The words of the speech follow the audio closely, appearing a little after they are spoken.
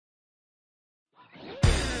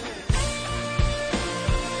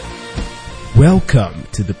Welcome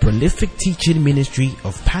to the prolific teaching ministry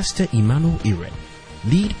of Pastor Emmanuel Iren,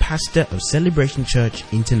 lead pastor of Celebration Church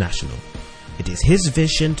International. It is his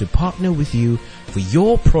vision to partner with you for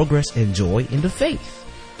your progress and joy in the faith.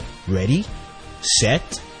 Ready,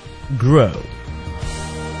 set, grow.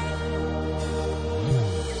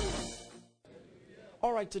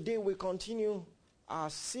 All right, today we continue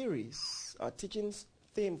our series, our teaching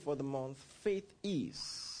theme for the month, Faith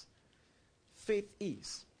Is. Faith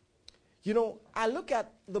Is. You know, I look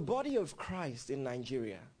at the body of Christ in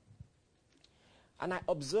Nigeria and I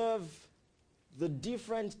observe the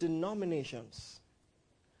different denominations.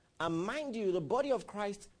 And mind you, the body of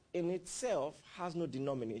Christ in itself has no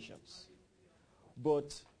denominations.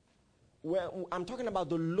 But I'm talking about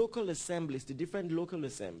the local assemblies, the different local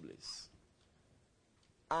assemblies,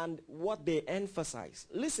 and what they emphasize.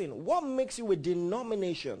 Listen, what makes you a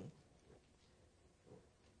denomination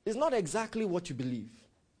is not exactly what you believe.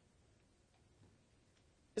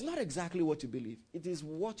 It's not exactly what you believe. It is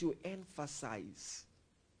what you emphasize.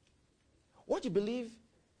 What you believe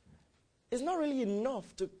is not really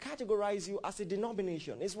enough to categorize you as a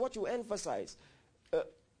denomination. It's what you emphasize.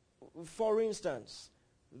 For instance,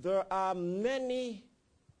 there are many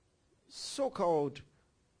so-called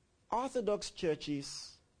Orthodox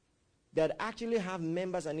churches that actually have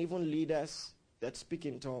members and even leaders that speak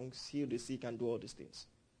in tongues, heal the sick, and do all these things.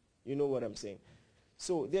 You know what I'm saying?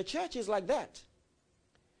 So their church is like that.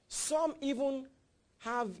 Some even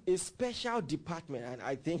have a special department, and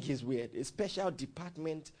I think it's weird, a special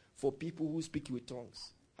department for people who speak with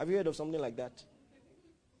tongues. Have you heard of something like that?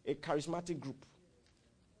 A charismatic group.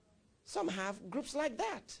 Some have groups like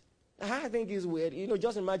that. I think it's weird. You know,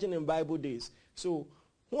 just imagine in Bible days. So,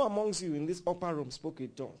 who amongst you in this upper room spoke in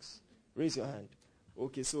tongues? Raise your hand.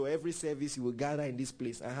 Okay, so every service you will gather in this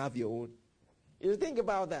place and have your own. You think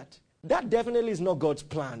about that. That definitely is not God's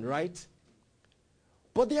plan, right?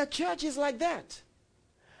 But there are churches like that.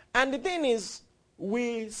 And the thing is,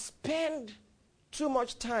 we spend too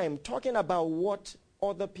much time talking about what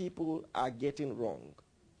other people are getting wrong,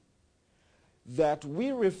 that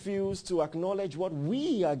we refuse to acknowledge what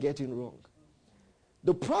we are getting wrong.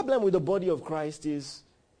 The problem with the body of Christ is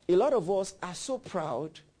a lot of us are so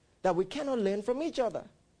proud that we cannot learn from each other.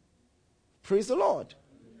 Praise the Lord.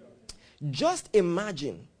 Just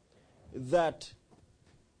imagine that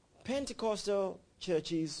Pentecostal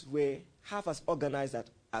churches were half as organized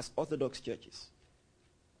as Orthodox churches.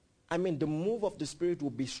 I mean, the move of the Spirit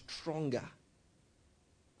will be stronger.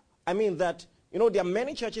 I mean that, you know, there are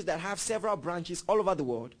many churches that have several branches all over the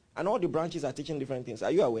world, and all the branches are teaching different things.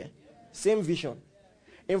 Are you aware? Same vision.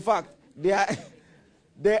 In fact,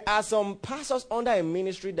 there are some pastors under a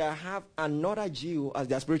ministry that have another Jew as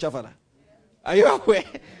their spiritual father. Are you aware?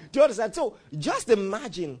 Do you understand? So, just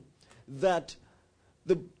imagine that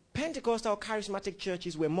the Pentecostal charismatic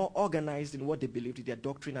churches were more organized in what they believed in their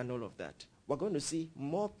doctrine and all of that. We're going to see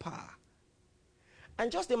more power.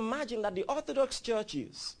 And just imagine that the Orthodox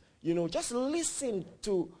churches, you know, just listen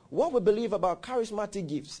to what we believe about charismatic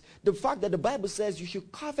gifts. The fact that the Bible says you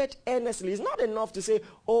should covet earnestly is not enough to say,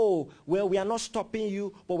 oh, well, we are not stopping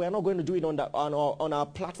you, but we are not going to do it on our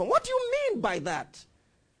platform. What do you mean by that?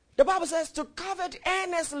 The Bible says to covet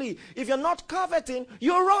earnestly. If you're not coveting,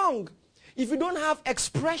 you're wrong. If you don't have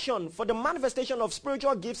expression for the manifestation of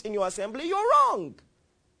spiritual gifts in your assembly, you're wrong.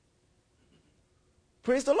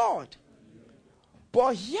 Praise the Lord.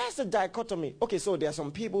 But here's the dichotomy. Okay, so there are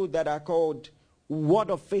some people that are called word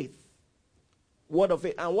of faith. Word of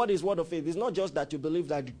faith. And what is word of faith? It's not just that you believe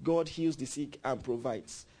that God heals the sick and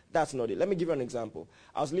provides. That's not it. Let me give you an example.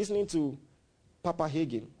 I was listening to Papa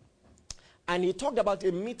Hagin, and he talked about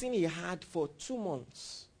a meeting he had for 2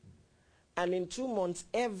 months. And in 2 months,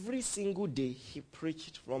 every single day, he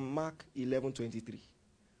preached from Mark 11:23. Do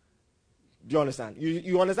you understand?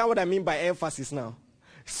 You understand what I mean by emphasis now?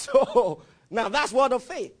 So, now that's word of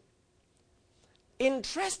faith.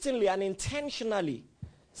 Interestingly and intentionally,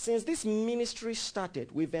 since this ministry started,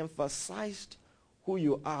 we've emphasized who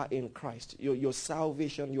you are in Christ, your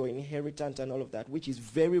salvation, your inheritance, and all of that, which is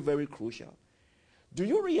very, very crucial. Do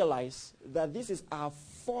you realize that this is our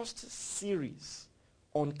first series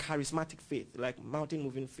on charismatic faith, like mountain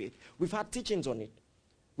moving faith? We've had teachings on it.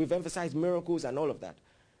 We've emphasized miracles and all of that.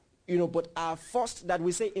 You know, but our first, that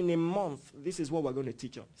we say in a month, this is what we're going to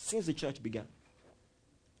teach on since the church began.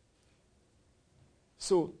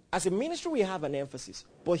 So, as a ministry, we have an emphasis.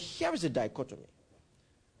 But here is a dichotomy.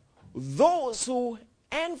 Those who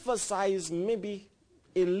emphasize maybe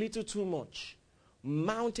a little too much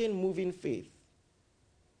mountain moving faith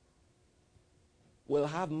will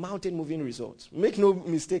have mountain moving results. Make no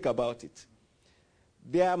mistake about it.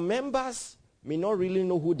 There are members may not really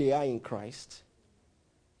know who they are in Christ.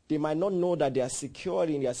 They might not know that they are secure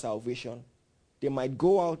in their salvation. They might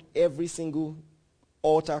go out every single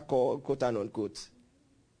altar call, quote and unquote.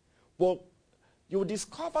 But you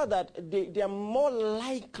discover that they are more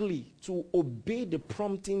likely to obey the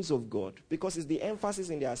promptings of God because it's the emphasis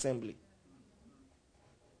in the assembly.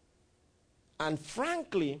 And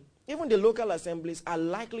frankly, even the local assemblies are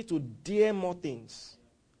likely to dare more things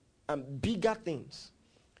and bigger things.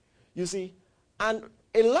 You see, and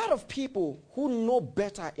a lot of people who know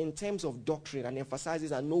better in terms of doctrine and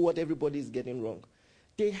emphasizes and know what everybody is getting wrong,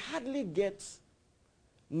 they hardly get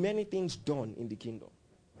many things done in the kingdom.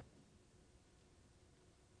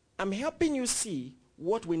 I'm helping you see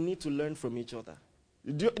what we need to learn from each other.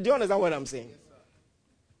 Do you understand what I'm saying? Yes, sir.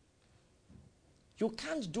 You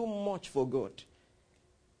can't do much for God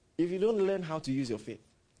if you don't learn how to use your faith.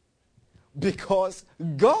 Because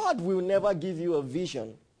God will never give you a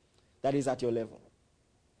vision that is at your level.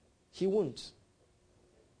 He won't.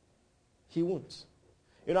 He won't.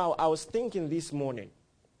 You know, I was thinking this morning,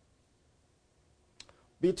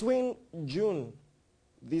 between June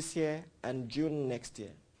this year and June next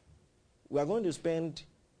year, we are going to spend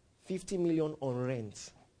 50 million on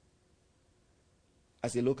rent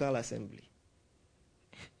as a local assembly.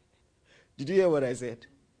 Did you hear what I said?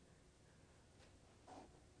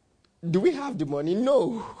 Do we have the money?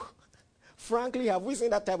 No. Frankly, have we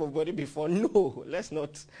seen that type of money before? No. Let's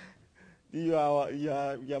not. You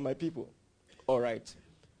are my people. All right.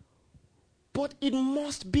 But it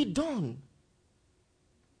must be done.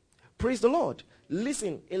 Praise the Lord.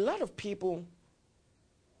 Listen, a lot of people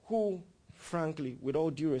who, frankly, with all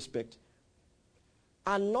due respect,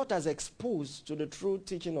 are not as exposed to the true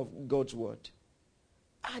teaching of God's word,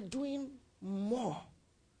 are doing more.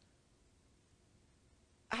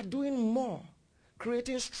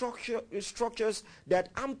 Creating structures that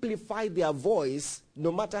amplify their voice,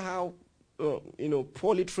 no matter how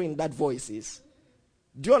poorly trained that voice is.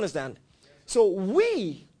 Do you understand? So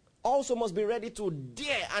we also must be ready to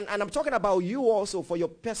dare, and I'm talking about you also for your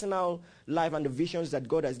personal life and the visions that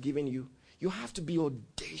God has given you. You have to be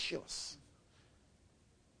audacious.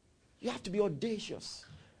 You have to be audacious.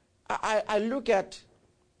 I look at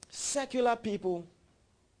secular people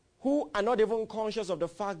who are not even conscious of the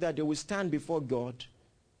fact that they will stand before God,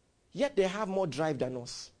 yet they have more drive than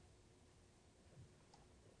us.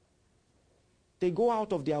 They go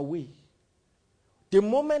out of their way. The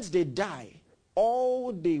moment they die,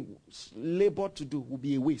 all they labor to do will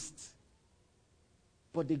be a waste.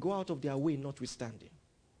 But they go out of their way notwithstanding.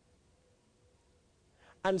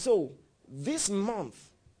 And so, this month,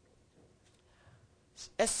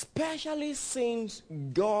 especially since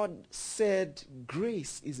God said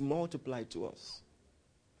grace is multiplied to us,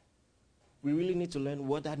 we really need to learn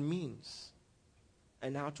what that means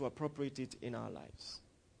and how to appropriate it in our lives.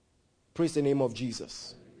 Praise the name of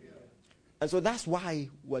Jesus. And so that's why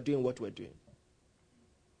we're doing what we're doing.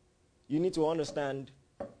 You need to understand,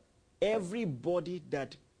 everybody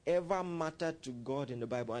that ever mattered to God in the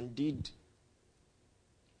Bible and did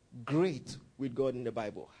great with God in the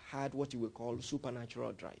Bible had what you would call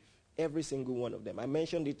supernatural drive. Every single one of them. I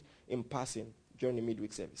mentioned it in passing during the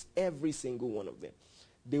midweek service. Every single one of them.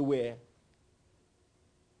 They were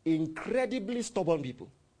incredibly stubborn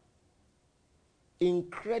people.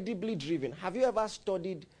 Incredibly driven. Have you ever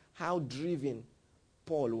studied how driven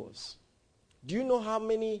Paul was? Do you know how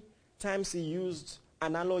many times he used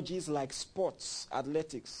analogies like sports,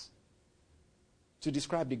 athletics, to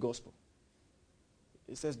describe the gospel?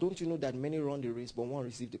 He says, don't you know that many run the race, but one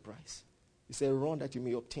receive the prize? He said, run that you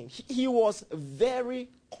may obtain. He was very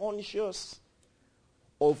conscious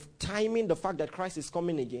of timing the fact that Christ is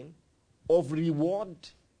coming again, of reward,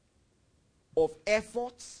 of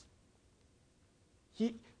efforts.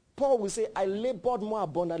 Paul will say, I labored more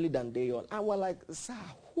abundantly than they all. And we're like, sir,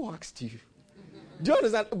 who asked you? Do you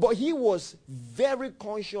understand? But he was very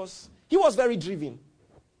conscious. He was very driven.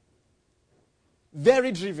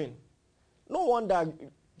 Very driven. No wonder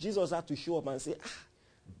Jesus had to show up and say,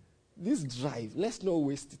 this drive, let's not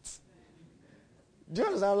waste it. Do you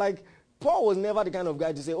understand? Like, Paul was never the kind of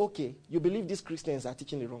guy to say, okay, you believe these Christians are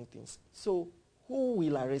teaching the wrong things. So, who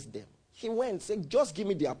will arrest them? He went and said, just give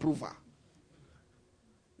me the approval.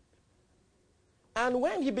 And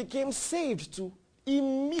when he became saved too,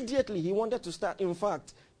 immediately he wanted to start. In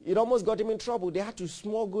fact, it almost got him in trouble. They had to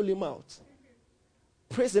smuggle him out.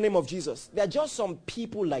 Praise the name of Jesus. There are just some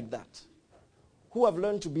people like that who have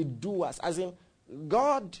learned to be doers. As in,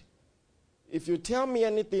 God, if you tell me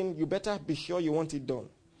anything, you better be sure you want it done.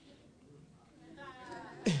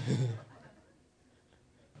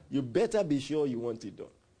 You better be sure you want it done.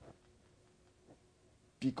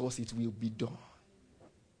 because it will be done.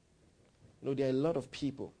 There are a lot of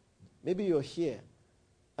people. Maybe you're here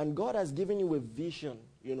and God has given you a vision,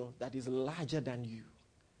 that is larger than you.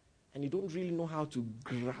 And you don't really know how to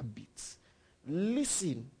grab it.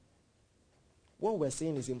 Listen. What we're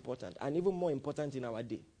saying is important, and even more important in our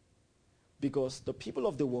day. Because the people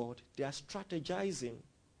of the world, they are strategizing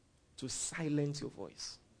to silence your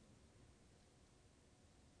voice.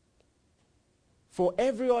 For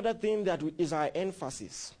every other thing that is our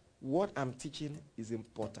emphasis, what I'm teaching is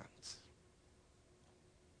important.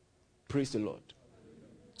 Praise the Lord.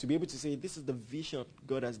 To be able to say, this is the vision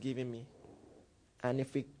God has given me. And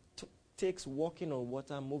if it takes walking on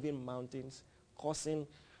water, moving mountains, causing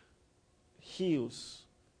hills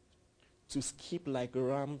to skip like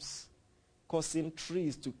rams, causing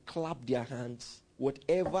trees to clap their hands,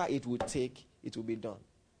 whatever it would take, it will be done.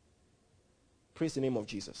 Praise the name of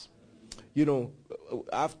Jesus.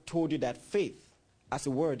 I've told you that faith as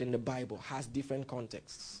a word in the Bible has different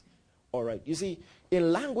contexts. All right. You see,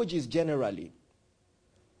 in languages generally,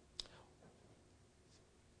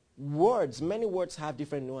 many words have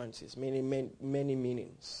different nuances, many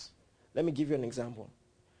meanings. Let me give you an example.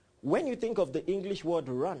 When you think of the English word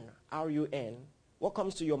run, R-U-N, what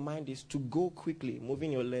comes to your mind is to go quickly,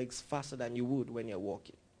 moving your legs faster than you would when you're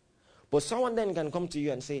walking. But someone then can come to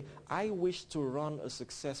you and say, I wish to run a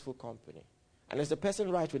successful company. And is the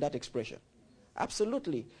person right with that expression?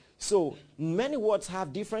 Absolutely. So many words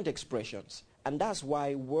have different expressions. And that's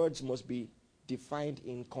why words must be defined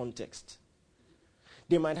in context.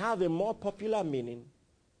 They might have a more popular meaning,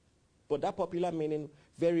 but that popular meaning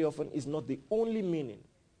very often is not the only meaning.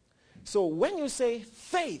 So when you say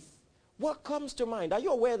faith, what comes to mind? Are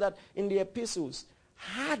you aware that in the epistles,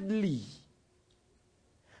 hardly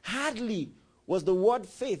was the word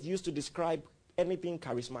faith used to describe anything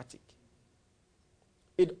charismatic?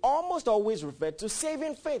 It almost always referred to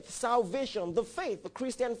saving faith, salvation, the faith, the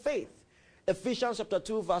Christian faith. Ephesians chapter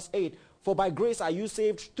 2 verse 8, for by grace are you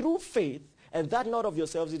saved through faith, and that not of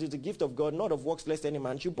yourselves, it is the gift of God, not of works, lest any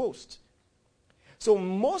man should boast. So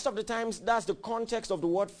most of the times, that's the context of the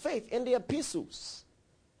word faith in the epistles.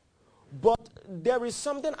 But there is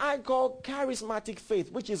something I call charismatic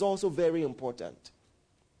faith, which is also very important.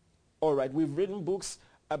 All right, we've written books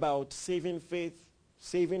about saving faith,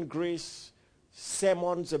 saving grace,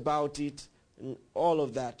 sermons about it, and all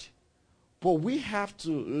of that. But we have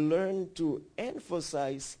to learn to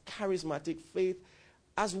emphasize charismatic faith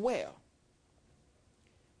as well.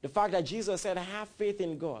 The fact that Jesus said, have faith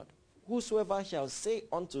in God. Whosoever shall say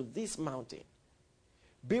unto this mountain,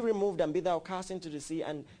 be removed and be thou cast into the sea,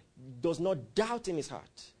 and does not doubt in his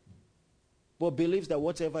heart, but believes that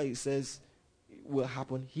whatever he says will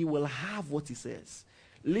happen, he will have what he says.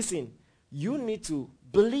 Listen, you need to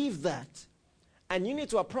believe that, and you need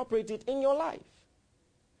to appropriate it in your life.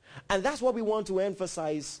 And that's what we want to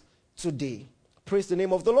emphasize today. Praise the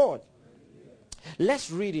name of the Lord.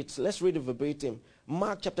 Let's read it. Let's read it verbatim.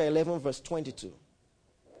 Mark chapter 11 verse 22.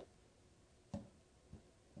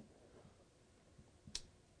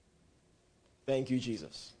 Thank you,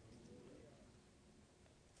 Jesus.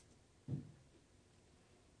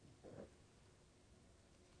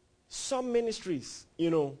 Some ministries,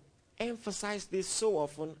 emphasize this so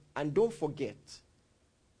often, and don't forget,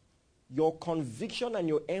 your conviction and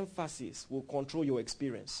your emphasis will control your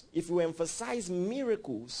experience. If you emphasize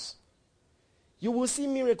miracles, you will see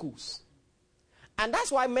miracles. And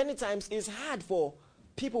that's why many times it's hard for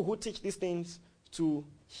people who teach these things to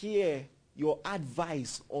hear your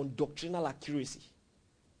advice on doctrinal accuracy.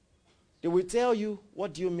 They will tell you,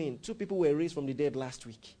 what do you mean? 2 people were raised from the dead last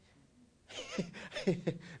week.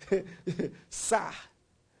 Sir,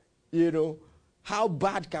 how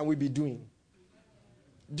bad can we be doing?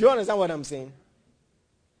 Do you understand what I'm saying?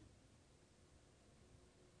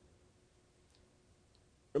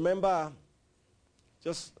 Remember,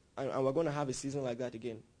 and we're going to have a season like that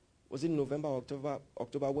again. Was it November,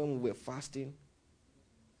 October when we were fasting?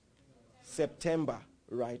 September,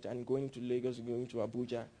 right? And going to Lagos, going to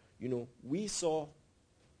Abuja. We saw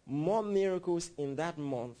more miracles in that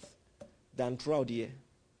month than throughout the year.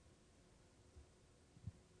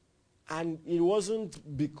 And it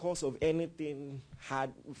wasn't because of anything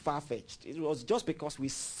far-fetched. It was just because we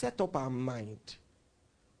set up our mind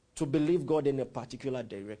to believe God in a particular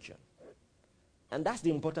direction. And that's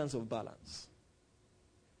the importance of balance.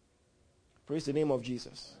 Praise the name of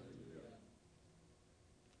Jesus.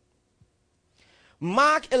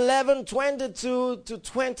 Mark 11:22 to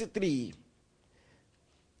 23.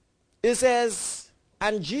 It says,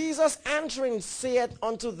 And Jesus answering saith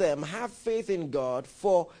unto them, have faith in God,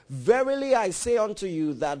 for verily I say unto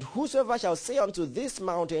you, that whosoever shall say unto this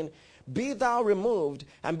mountain, be thou removed,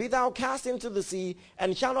 and be thou cast into the sea,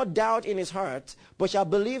 and shall not doubt in his heart, but shall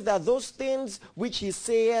believe that those things which he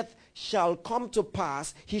saith shall come to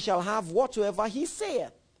pass, he shall have whatsoever he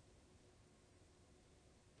saith.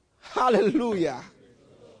 Hallelujah.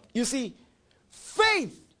 You see,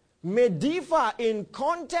 faith may differ in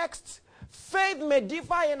context. Faith may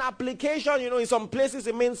differ in application. You know, in some places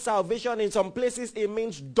it means salvation. In some places it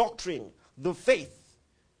means doctrine. The faith.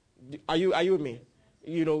 Are you with me?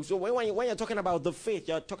 You know, so when you're talking about the faith,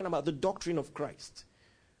 you're talking about the doctrine of Christ.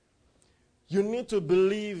 You need to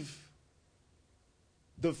believe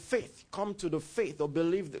the faith. Come to the faith, or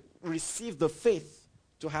receive the faith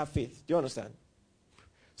to have faith. Do you understand?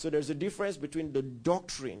 So there's a difference between the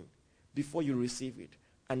doctrine before you receive it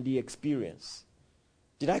and the experience.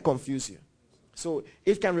 Did I confuse you? So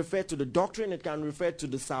it can refer to the doctrine, it can refer to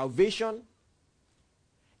the salvation,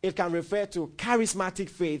 it can refer to charismatic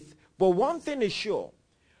faith. But one thing is sure,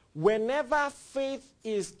 whenever faith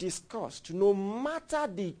is discussed, no matter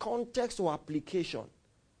the context or application,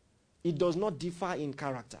 it does not differ in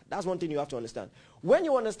character. That's one thing you have to understand. When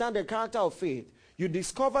you understand the character of faith, you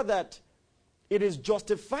discover that it is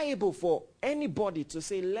justifiable for anybody to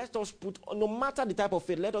say, let us put, no matter the type of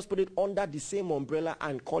faith, let us put it under the same umbrella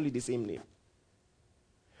and call it the same name.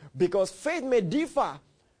 Because faith may differ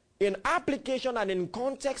in application and in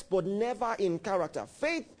context, but never in character.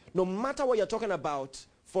 Faith, no matter what you're talking about,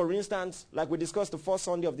 for instance, like we discussed the first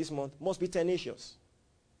Sunday of this month, must be tenacious.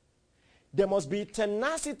 There must be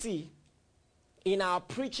tenacity in our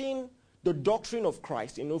preaching the doctrine of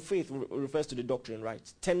Christ. You know, faith refers to the doctrine, right?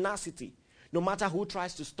 Tenacity. No matter who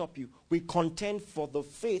tries to stop you, we contend for the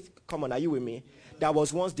faith, come on, are you with me, that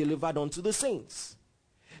was once delivered unto the saints.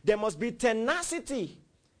 There must be tenacity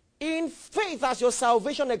in faith as your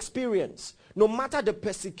salvation experience. No matter the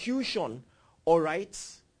persecution, all right,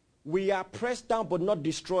 we are pressed down but not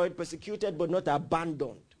destroyed, persecuted but not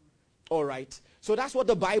abandoned, all right. So that's what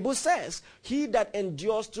the Bible says. He that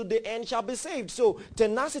endures to the end shall be saved. So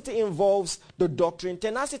tenacity involves the doctrine.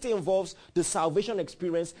 Tenacity involves the salvation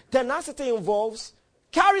experience. Tenacity involves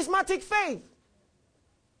charismatic faith.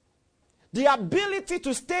 The ability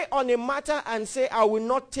to stay on a matter and say, I will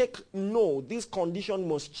not take no. This condition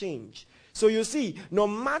must change. So you see, no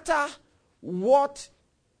matter what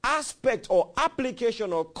aspect or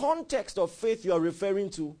application or context of faith you are referring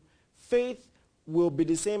to, faith will be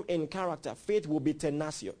the same in character. Faith will be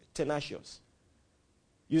tenacious.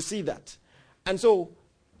 You see that? And so,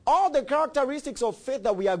 all the characteristics of faith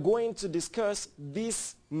that we are going to discuss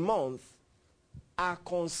this month are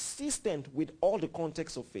consistent with all the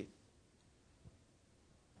contexts of faith.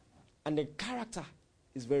 And the character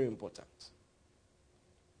is very important.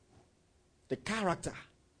 The character.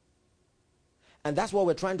 And that's what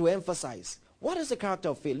we're trying to emphasize. What is the character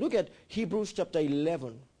of faith? Look at Hebrews chapter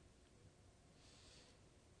 11.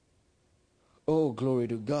 Oh, glory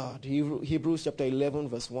to God. Hebrews chapter 11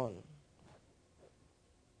 verse 1.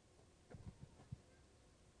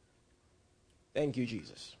 Thank you,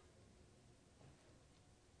 Jesus.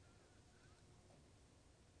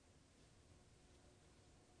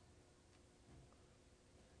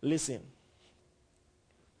 Listen.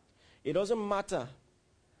 It doesn't matter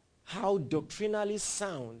how doctrinally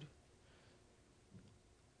sound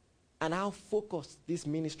and how focused this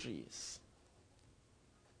ministry is.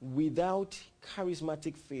 Without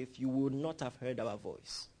charismatic faith, you would not have heard our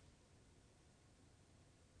voice.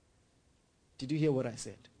 Did you hear what I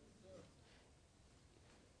said?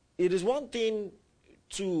 It is one thing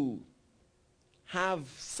to have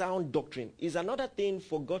sound doctrine. It's another thing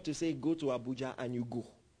for God to say, go to Abuja, and you go.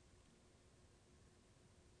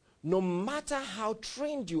 No matter how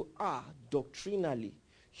trained you are doctrinally,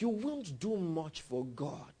 you won't do much for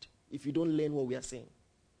God if you don't learn what we are saying.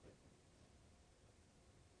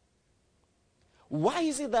 Why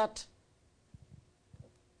is it that,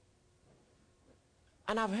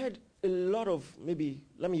 and I've heard a lot of, maybe,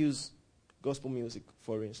 let me use gospel music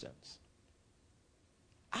for instance.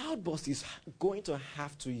 Outburst is going to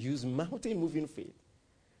have to use mountain moving faith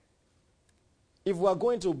if we are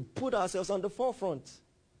going to put ourselves on the forefront.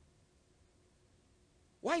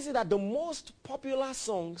 Why is it that the most popular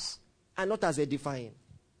songs are not as edifying?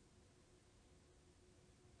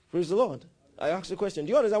 Praise the Lord. I asked the question.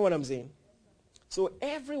 Do you understand what I'm saying? So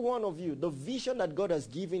every one of you, the vision that God has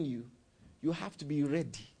given you, you have to be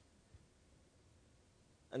ready.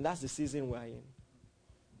 And that's the season we're in.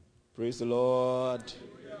 Praise the Lord.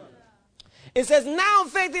 It says, now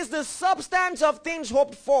faith is the substance of things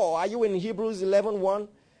hoped for. Are you in Hebrews 11:1?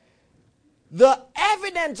 The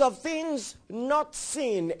evidence of things not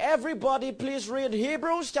seen. Everybody please read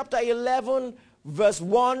Hebrews chapter 11 verse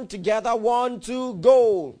 1 together. 1, 2,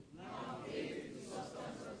 go.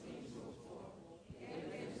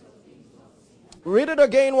 Read it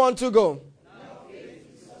again. 1, 2, go.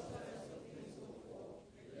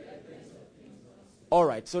 All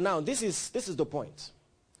right, so now this is the point.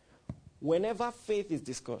 Whenever faith is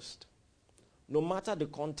discussed, no matter the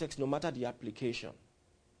context, no matter the application,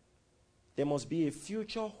 there must be a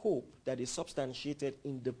future hope that is substantiated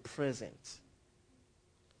in the present.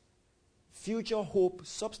 Future hope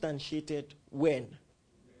substantiated when?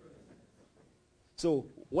 So,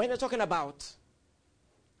 when you're talking about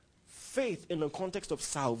faith in the context of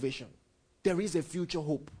salvation, there is a future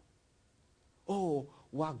hope. Oh,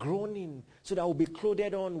 we are groaning so that we'll be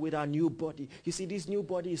clothed on with our new body. You see, this new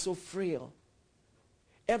body is so frail.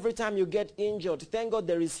 Every time you get injured, thank God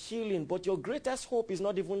there is healing, but your greatest hope is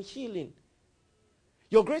not even healing.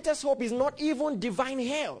 Your greatest hope is not even divine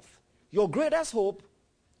health. Your greatest hope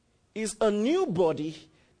is a new body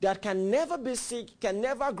that can never be sick, can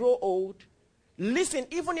never grow old. Listen,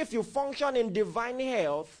 even if you function in divine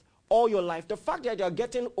health all your life, the fact that you're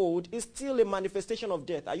getting old is still a manifestation of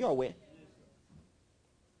death. Are you aware?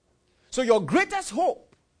 So your greatest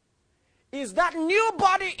hope is that new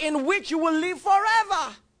body in which you will live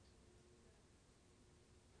forever.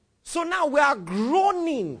 So now we are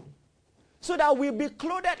groaning so that we'll be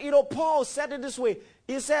clothed. You know, Paul said it this way.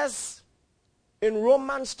 He says in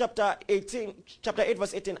Romans chapter 8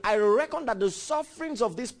 verse 18, I reckon that the sufferings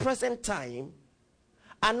of this present time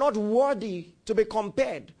are not worthy to be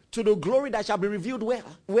compared to the glory that shall be revealed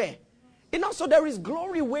where? And also there is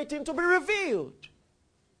glory waiting to be revealed.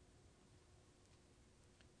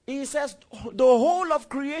 He says the whole of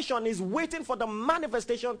creation is waiting for the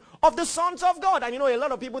manifestation of the sons of God. And you know, a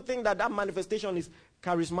lot of people think that that manifestation is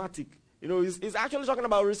charismatic. You know, it's actually talking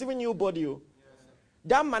about receiving new body. Yes.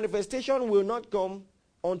 That manifestation will not come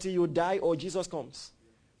until you die or Jesus comes.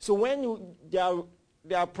 So when they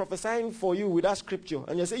are prophesying for you with that scripture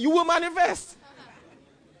and you say, you will manifest.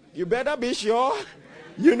 You better be sure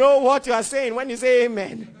you know what you are saying when you say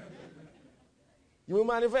amen. You will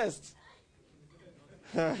manifest.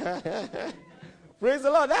 Praise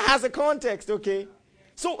the Lord. That has a context, okay?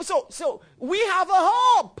 So we have a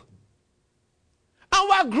hope. And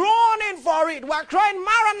we're groaning for it. We're crying,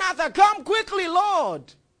 Maranatha, come quickly,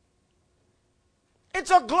 Lord.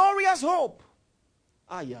 It's a glorious hope.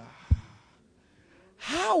 Yeah.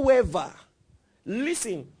 However,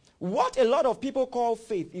 listen, what a lot of people call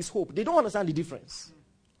faith is hope. They don't understand the difference.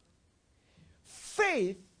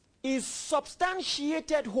 Faith is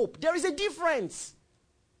substantiated hope. There is a difference.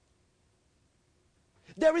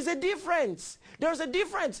 There is a difference. There is a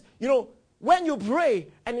difference. You know, when you pray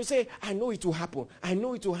and you say, I know it will happen. I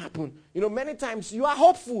know it will happen. You know, many times you are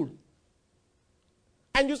hopeful.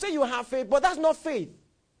 And you say you have faith, but that's not faith.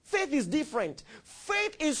 Faith is different.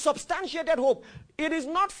 Faith is substantiated hope. It is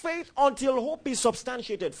not faith until hope is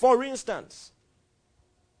substantiated. For instance,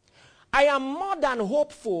 I am more than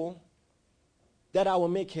hopeful that I will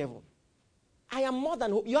make heaven. I am more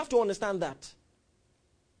than hope. You have to understand that.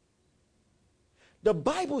 The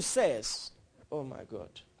Bible says, oh my God,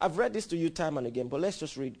 I've read this to you time and again, but let's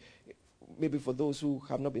just read, maybe for those who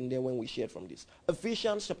have not been there when we shared from this.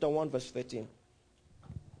 Ephesians chapter 1 verse 13.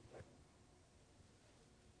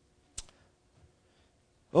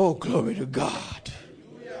 Oh, glory to God.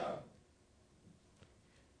 Hallelujah.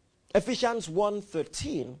 Ephesians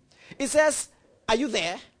 1:13. It says, are you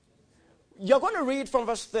there? You're going to read from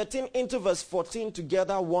verse 13 into verse 14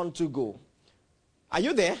 together. 1, 2, go. Are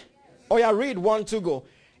you there? Oh yeah, read 1, 2, go.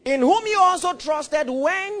 In whom you also trusted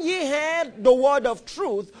when ye heard the word of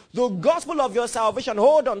truth, the gospel of your salvation.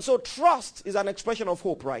 Hold on. So trust is an expression of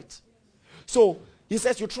hope, right? So he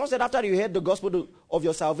says you trusted after you heard the gospel of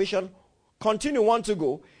your salvation. Continue 1 to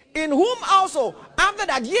go. In whom also, after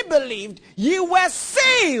that ye believed, ye were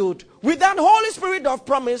sealed with that Holy Spirit of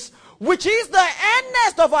promise, which is the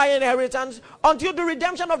earnest of our inheritance, until the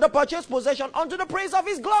redemption of the purchased possession, unto the praise of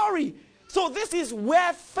his glory. So this is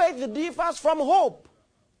where faith differs from hope.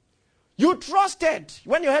 You trusted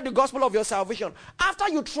when you heard the gospel of your salvation. After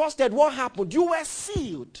you trusted, what happened? You were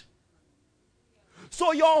sealed.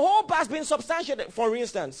 So your hope has been substantiated. For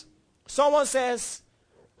instance, someone says,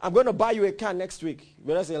 I'm going to buy you a car next week. You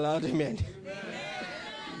better say loud amen.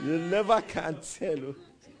 You never can tell.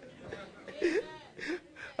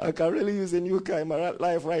 I can really use a new car in my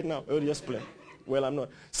life right now. Oh, just play. Well, I'm not.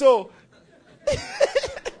 So,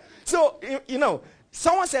 you know,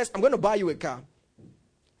 someone says, I'm going to buy you a car.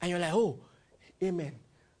 And you're like, oh, amen.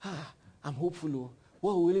 I'm hopeful.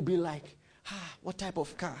 What will it be like? What type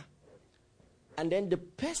of car? And then the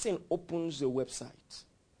person opens the website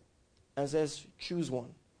and says, choose one.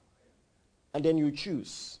 And then you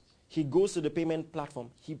choose. He goes to the payment platform.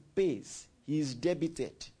 He pays. He is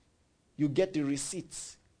debited. You get the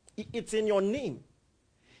receipts. It's in your name.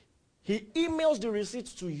 He emails the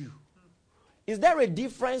receipts to you. Is there a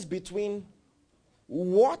difference between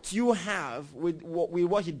what you have with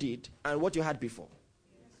what he did and what you had before?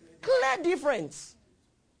 Clear difference.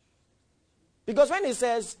 Because when he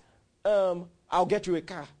says, I'll get you a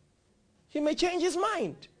car, he may change his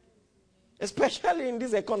mind. Especially in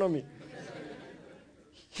this economy.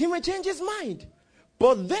 He may change his mind.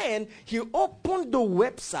 But then he opened the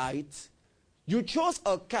website. You chose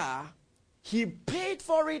a car. He paid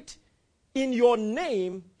for it in your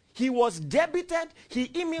name. He was debited. He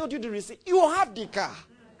emailed you the receipt. You have the car.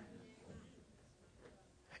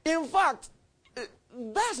 In fact,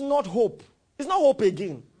 that's not hope. It's not hope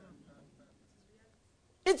again.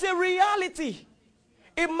 It's a reality.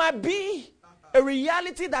 It might be a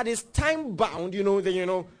reality that is time bound, you don't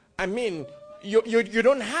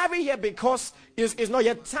have it here because it's not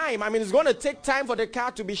yet time. I mean, it's going to take time for the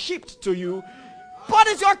car to be shipped to you, but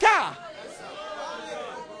it's your car.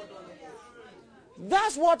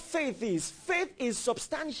 That's what faith is. Faith is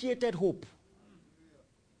substantiated hope.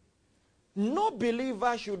 No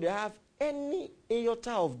believer should have any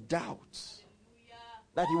iota of doubt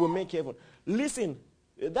that he will make heaven. Listen,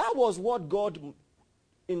 that was what God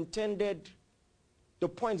intended, the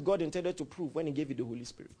point God intended to prove when he gave you the Holy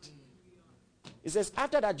Spirit. He says,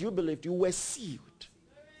 after that you believed, you were sealed.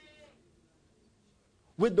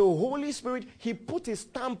 With the Holy Spirit, he put his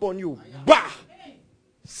stamp on you. Bah!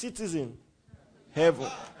 Citizen. Heaven.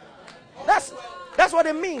 That's what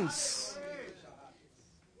it means.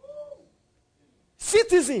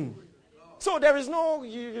 Citizen. So there is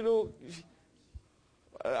no,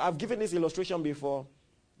 I've given this illustration before.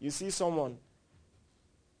 You see someone,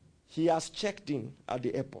 he has checked in at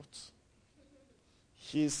the airport.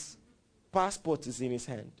 His passport is in his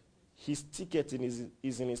hand. His ticket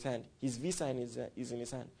is in his hand. His visa is in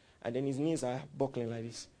his hand. And then his knees are buckling like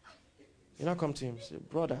this. You now come to him, say,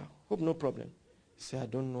 brother, hope no problem. He say, I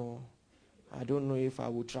don't know if I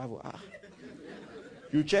will travel.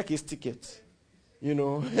 You check his ticket.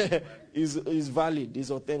 Is valid, is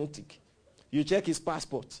authentic. You check his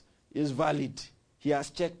passport, is valid. He has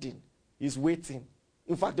checked in. He's waiting.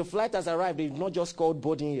 In fact, the flight has arrived. They've not just called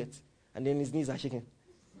boarding yet. And then his knees are shaking.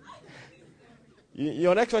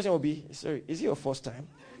 Your next question will be, sorry, is it your first time?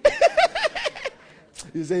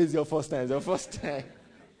 You say it's your first time. It's your first time.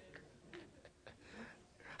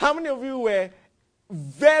 How many of you were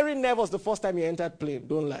very nervous the first time you entered plane?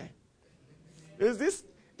 Don't lie.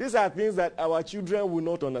 These are things that our children will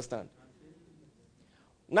not understand.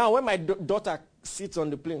 Now, when my daughter sits on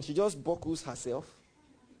the plane, she just buckles herself.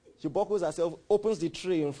 She buckles herself, opens the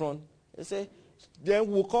tray in front. They say, then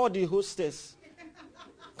we'll call the hostess.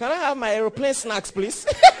 Can I have my aeroplane snacks, please?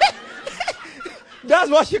 That's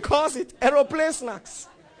what she calls it, aeroplane snacks.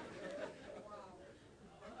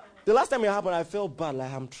 The last time it happened, I felt bad,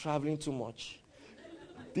 like I'm traveling too much.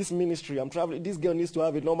 This ministry, I'm traveling. This girl needs to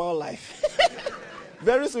have a normal life.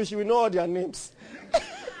 Very soon, she will know all their names.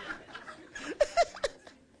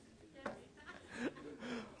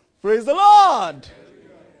 Praise the Lord.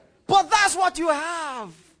 But that's what you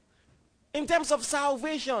have in terms of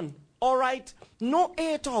salvation. All right? No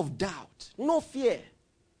iota of doubt. No fear.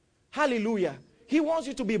 Hallelujah. He wants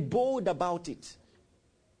you to be bold about it.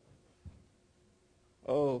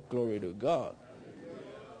 Oh, glory to God.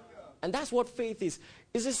 And that's what faith is.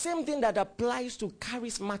 It's the same thing that applies to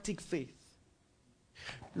charismatic faith.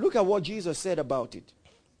 Look at what Jesus said about it.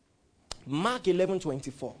 Mark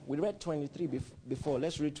 11:24. We read 23 before.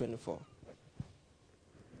 Let's read 24.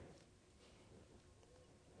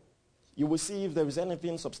 You will see if there is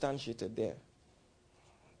anything substantiated there.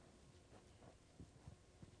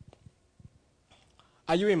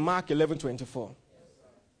 Are you in Mark 11:24?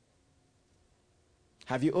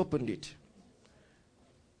 Have you opened it?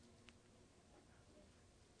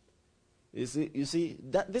 You see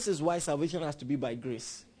that this is why salvation has to be by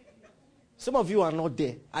grace. Some of you are not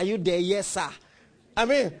there. Are you there? Yes, sir. I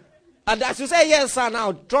mean, and as you say yes, sir,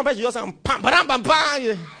 now trumpet you just pam pam pam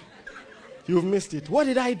pam. You've missed it. What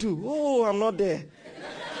did I do? Oh, I'm not there.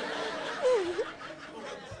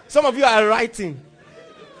 Some of you are writing.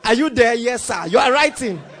 Are you there? Yes, sir. You are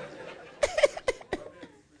writing.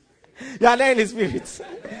 You are there in the spirit.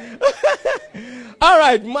 All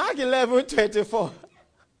right, Mark 11:24.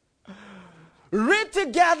 Read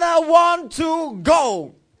together, 1, 2,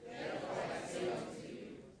 go.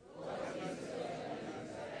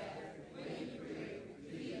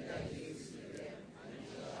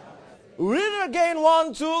 Read again.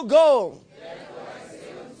 1, 2, go.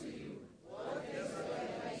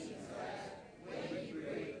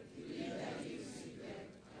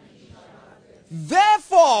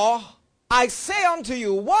 Therefore, I say unto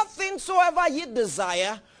you, what things soever ye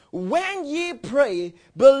desire, when ye pray,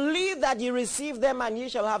 believe that ye receive them and ye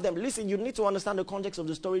shall have them. Listen, you need to understand the context of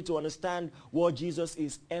the story to understand what Jesus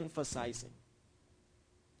is emphasizing.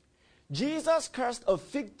 Jesus cursed a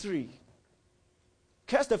fig tree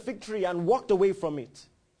and walked away from it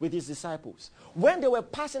with his disciples. When they were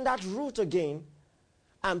passing that route again,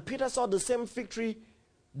 and Peter saw the same fig tree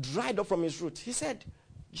dried up from its root, he said,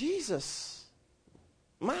 Jesus,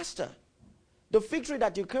 Master, the fig tree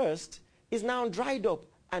that you cursed is now dried up.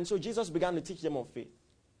 And so Jesus began to teach them of faith.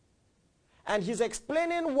 And he's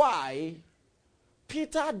explaining why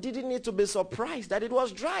Peter didn't need to be surprised that it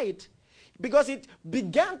was dried. Because it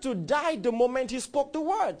began to die the moment he spoke the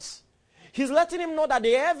words. He's letting him know that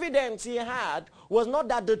the evidence he had was not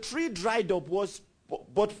that the tree dried up,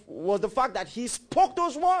 but was the fact that he spoke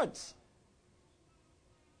those words.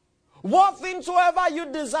 What things soever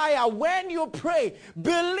you desire, when you pray,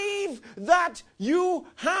 believe that you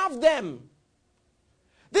have them.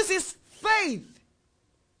 This is faith.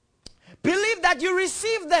 Believe that you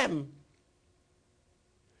receive them.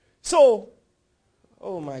 So,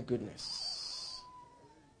 oh my goodness.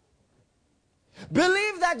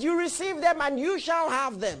 Believe that you receive them and you shall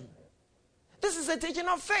have them. This is a teaching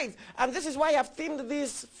of faith. And this is why I've themed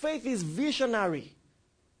this, faith is visionary.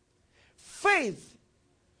 Faith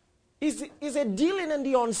is a dealing in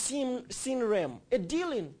the unseen realm. A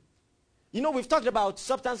dealing. You know, we've talked about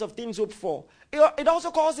substance of things hoped for. It also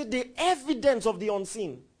calls it the evidence of the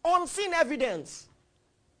unseen. Unseen evidence.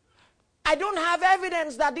 I don't have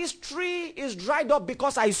evidence that this tree is dried up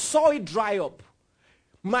because I saw it dry up.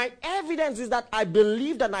 My evidence is that I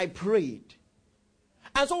believed and I prayed.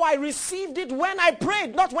 And so I received it when I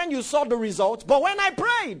prayed. Not when you saw the result, but when I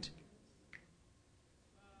prayed.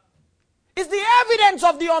 It's the evidence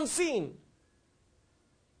of the unseen.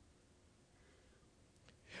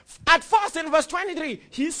 At first, in verse 23,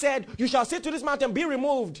 he said, you shall say to this mountain, be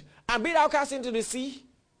removed, and be thou cast into the sea.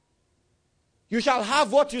 You shall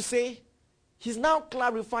have what you say. He's now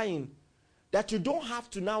clarifying that you don't have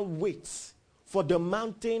to now wait for the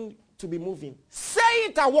mountain to be moving. Say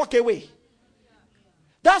it and walk away.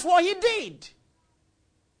 That's what he did.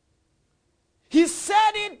 He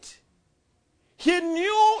said it. He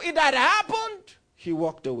knew it had happened. He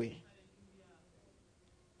walked away.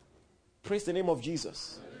 Praise the name of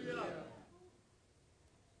Jesus.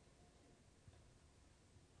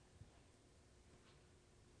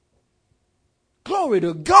 Glory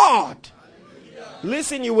to God.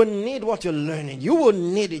 Listen, you will need what you're learning. You will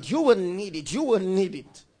need it. You will need it. You will need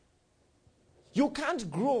it. You can't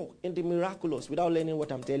grow in the miraculous without learning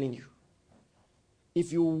what I'm telling you.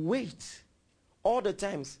 If you wait all the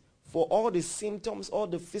times for all the symptoms, all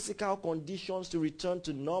the physical conditions to return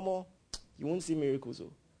to normal, you won't see miracles.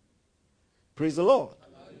 Oh. Praise the Lord.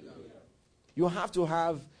 You have to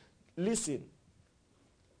have, listen.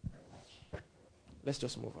 Let's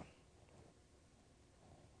just move on.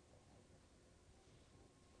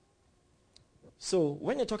 So,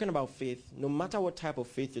 when you're talking about faith, no matter what type of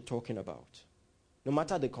faith you're talking about, no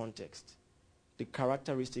matter the context, the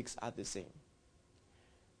characteristics are the same.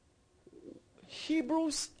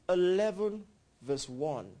 Hebrews 11 verse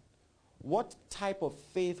 1. What type of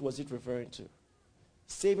faith was it referring to?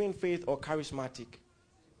 Saving faith or charismatic?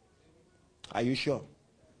 Are you sure?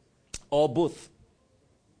 Or both?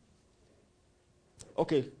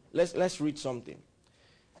 Okay, let's read something.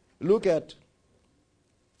 Look at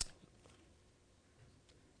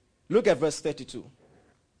verse 32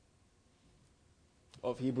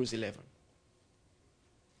 of Hebrews 11.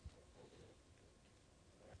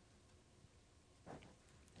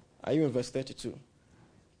 Are you in verse 32?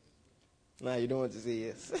 No, you don't want to say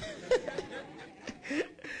yes.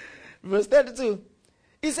 Verse 32.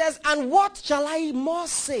 It says, and what shall I more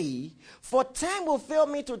say? For time will fail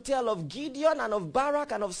me to tell of Gideon and of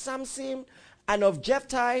Barak and of Samson and of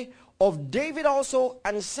Jephthah, of David also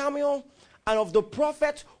and Samuel, and of the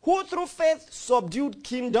prophets who through faith subdued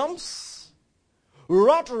kingdoms,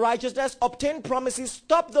 wrought righteousness, obtained promises,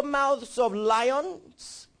 stopped the mouths of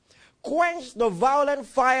lions, quenched the violent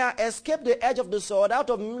fire, escaped the edge of the sword, out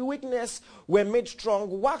of weakness were made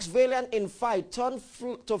strong, waxed valiant in fight, turned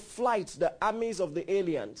to flight the armies of the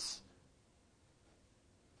aliens.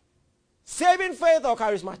 Saving faith or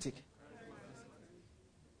charismatic?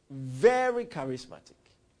 Very charismatic.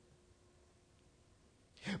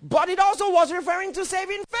 But it also was referring to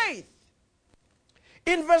saving faith.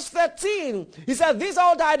 In verse 13, he said, these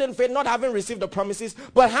all died in faith, not having received the promises,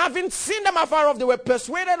 but having seen them afar off, they were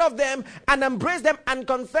persuaded of them and embraced them and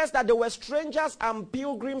confessed that they were strangers and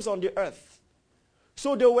pilgrims on the earth.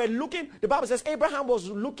 So they were looking, the Bible says Abraham was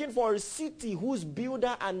looking for a city whose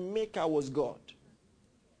builder and maker was God.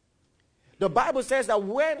 The Bible says that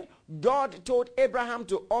when God told Abraham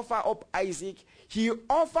to offer up Isaac, he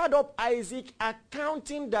offered up Isaac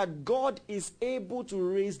accounting that God is able to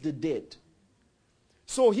raise the dead.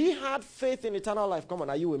 So he had faith in eternal life. Come on,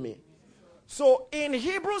 are you with me? So in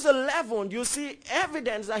Hebrews 11, you see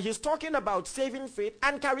evidence that he's talking about saving faith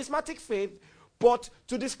and charismatic faith. But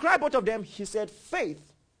to describe both of them, he said faith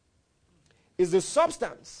is the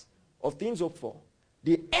substance of things hoped for,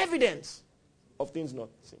 the evidence of things not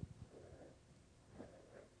seen.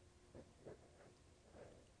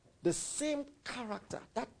 The same character,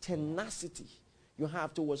 that tenacity you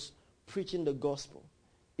have towards preaching the gospel,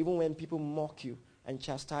 even when people mock you and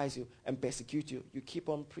chastise you and persecute you, you keep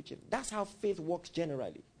on preaching. That's how faith works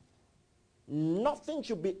generally. Nothing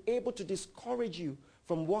should be able to discourage you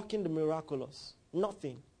from working the miraculous.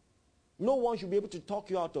 Nothing. No one should be able to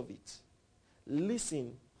talk you out of it.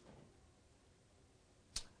 Listen.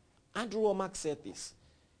 Andrew Womack said this.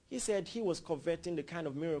 He said he was converting the kind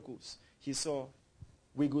of miracles he saw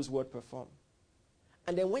Wigglesworth perform.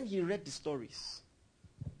 And then when he read the stories,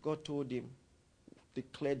 God told him the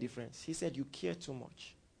clear difference. He said, you care too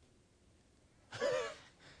much.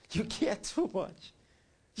 You care too much.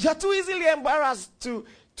 You're too easily embarrassed to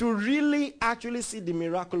really actually see the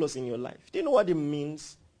miraculous in your life. Do you know what it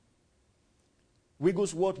means?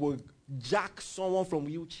 Wigglesworth will jack someone from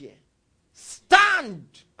wheelchair. Stand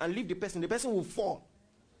and leave the person will fall.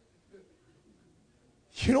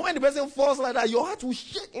 You know when the person falls like that, your heart will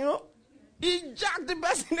shake, you know. He jacked the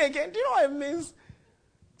person again. Do you know what it means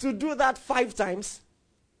to do that 5 times?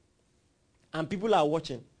 And people are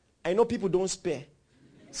watching. I know people don't spare.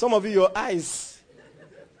 Some of you, your eyes.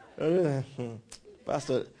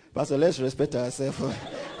 Pastor, let's respect ourselves.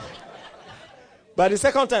 But the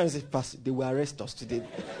second time, he said, Pastor, they will arrest us today.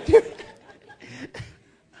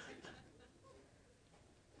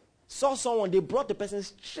 Saw someone, they brought the person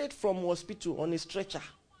straight from hospital on a stretcher.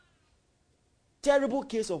 Terrible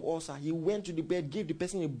case of ulcer. He went to the bed, gave the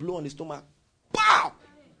person a blow on the stomach. Pow!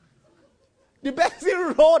 The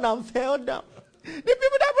person rolled and fell down. The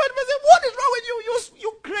people that brought the person, what is wrong with you?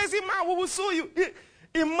 You crazy man, we will sue you.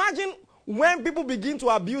 Imagine when people begin to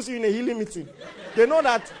abuse you in a healing meeting. They know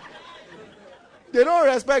that they don't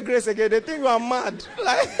respect grace again. They think you are mad.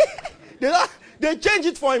 Like they change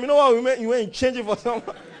it for him. You know what we mean? You went change it for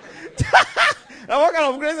someone. And what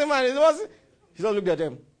kind of crazy man it was? He just looked at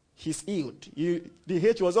them. He's healed. The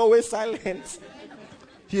H was always silent.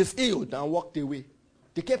 He's healed and walked away.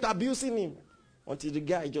 They kept abusing him until the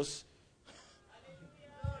guy just,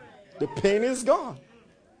 the pain is gone.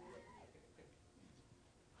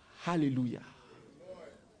 Hallelujah.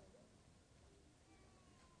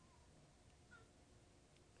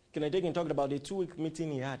 Can I take and talk about the 2-week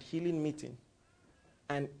meeting he had, healing meeting?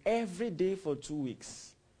 And every day for 2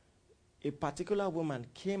 weeks, a particular woman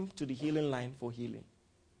came to the healing line for healing.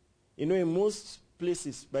 You know, in most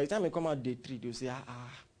places, by the time you come out day 3, they'll say,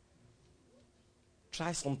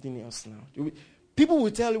 try something else now. People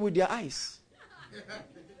will tell you with their eyes.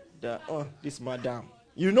 That, this madam.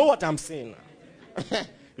 You know what I'm saying now.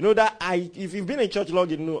 You know that if you've been in church long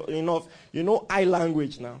enough, you know eye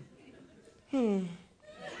language now. You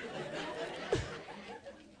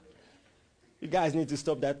guys need to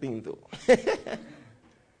stop that thing though.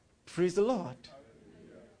 Praise the Lord.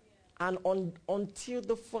 And until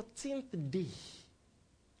the 14th day,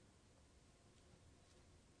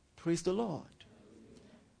 praise the Lord.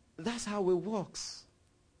 That's how it works.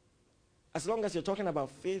 As long as you're talking about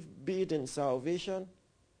faith, be it in salvation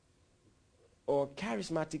or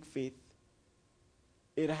charismatic faith,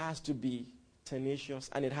 it has to be tenacious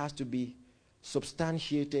and it has to be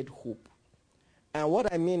substantiated hope. And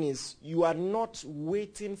what I mean is, you are not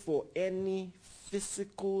waiting for any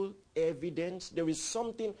physical evidence. There is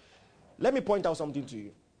something. Let me point out something to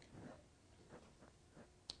you.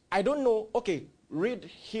 I don't know. Okay, read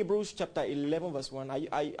Hebrews chapter 11, verse 1.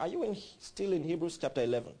 Are you still in Hebrews chapter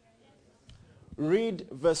 11? Read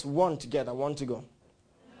verse 1 together. 1 to go.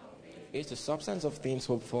 It's the substance of things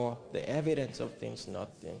hoped for, the evidence of things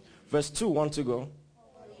not seen. Verse 2, 1 to go.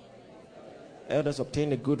 Elders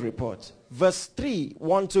obtain a good report. Verse 3,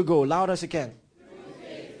 1 to go. Loud as you can.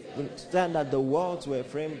 Understand that the worlds were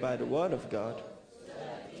framed by the word of God.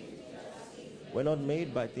 We're not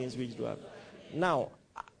made by things which do happen. Now,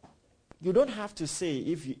 you don't have to say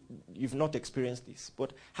if you've not experienced this,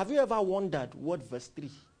 but have you ever wondered what verse 3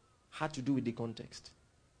 had to do with the context.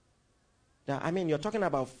 Now, I mean, you're talking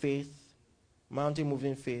about faith, mountain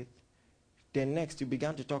moving faith. Then next, you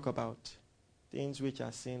began to talk about things which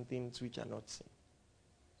are seen, things which are not seen.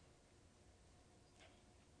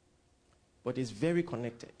 But it's very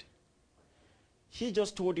connected. He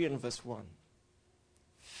just told you in verse 1,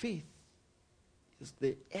 faith is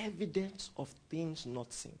the evidence of things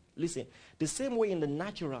not seen. Listen, the same way in the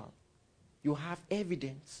natural, you have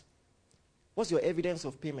evidence. What's your evidence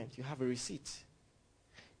of payment? You have a receipt.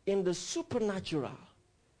 In the supernatural,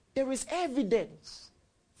 there is evidence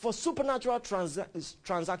for supernatural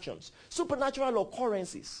transactions, supernatural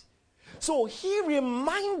occurrences. So he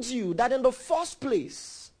reminds you that in the first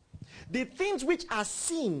place, the things which are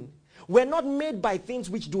seen were not made by things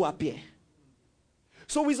which do appear.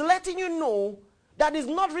 So he's letting you know that it's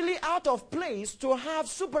not really out of place to have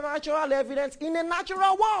supernatural evidence in a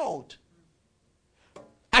natural world.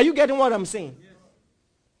 Are you getting what I'm saying? Yes.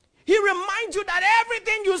 He reminds you that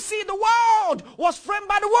everything you see in the world was framed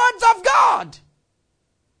by the words of God.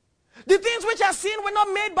 The things which are seen were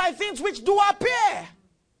not made by things which do appear.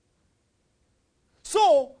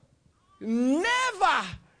 So, never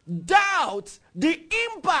doubt the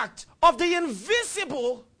impact of the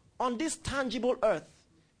invisible on this tangible earth.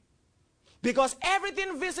 Because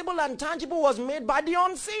everything visible and tangible was made by the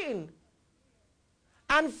unseen.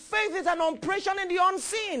 And faith is an operation in the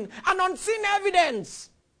unseen, an unseen evidence.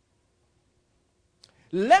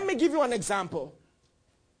 Let me give you an example.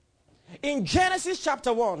 In Genesis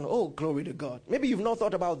chapter 1, oh, glory to God. Maybe you've not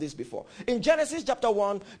thought about this before. In Genesis chapter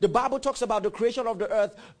 1, the Bible talks about the creation of the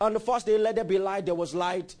earth. On the first day, let there be light. There was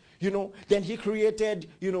light, Then he created,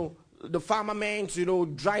 the firmament,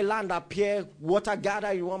 dry land appear, water gather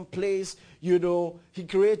in one place, He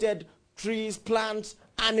created trees, plants,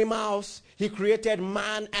 animals. He created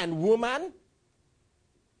man and woman.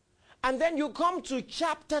 And then you come to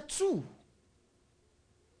chapter 2.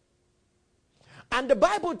 And the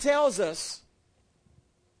Bible tells us,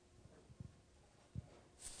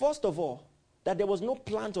 first of all, that there was no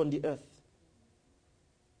plant on the earth.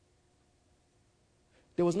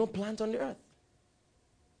 There was no plant on the earth.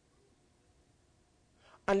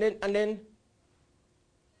 And then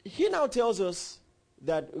he now tells us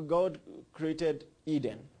that God created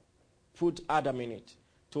Eden, put Adam in it,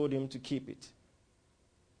 told him to keep it.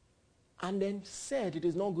 And then said it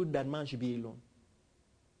is not good that man should be alone.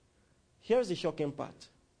 Here's the shocking part.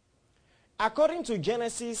 According to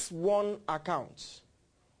Genesis 1 account,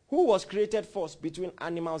 who was created first between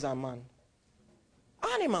animals and man?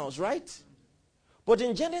 Animals, right? But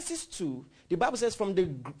in Genesis 2, the Bible says from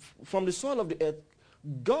the soil of the earth,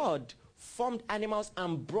 God formed animals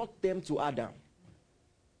and brought them to Adam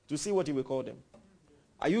to see what he will call them.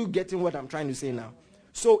 Are you getting what I'm trying to say now?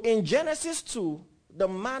 So in Genesis 2, the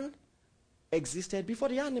man existed before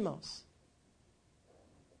the animals.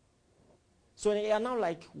 So they are now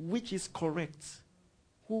like, which is correct?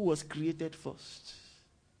 Who was created first?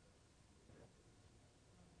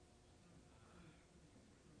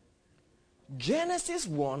 Genesis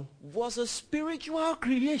 1 was a spiritual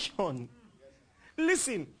creation.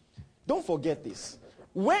 Listen, don't forget this.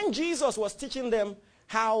 When Jesus was teaching them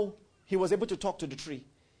how he was able to talk to the tree,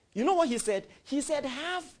 you know what he said? He said,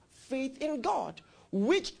 have faith in God,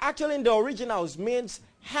 which actually in the originals means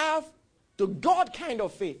have the God kind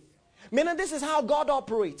of faith. Meaning this is how God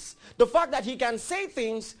operates. The fact that he can say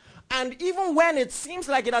things, and even when it seems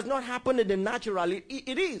like it has not happened in the natural, it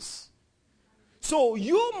is. So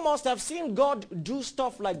you must have seen God do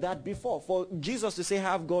stuff like that before for Jesus to say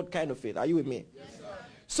have God kind of faith. Are you with me? Yes, sir.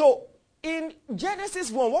 So in Genesis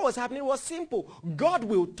 1, what was happening was simple. God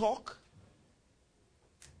will talk,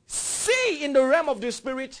 see in the realm of the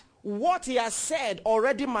spirit what he has said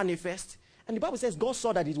already manifest. And the Bible says God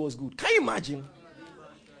saw that it was good. Can you imagine?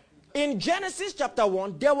 In Genesis chapter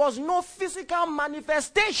 1, there was no physical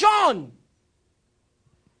manifestation.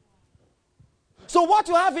 So what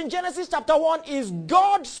you have in Genesis chapter 1 is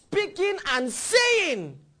God speaking and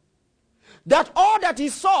saying that all that he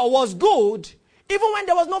saw was good, even when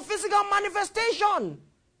there was no physical manifestation.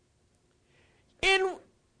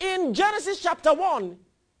 In Genesis chapter 1,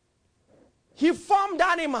 he formed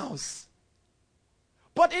animals.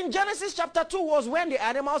 But in Genesis chapter 2 was when the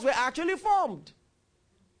animals were actually formed.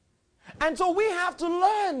 And so we have to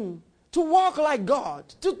learn to walk like God,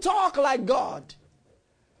 to talk like God.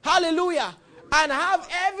 Hallelujah. And have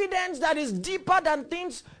evidence that is deeper than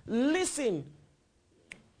things. Listen,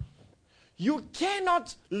 you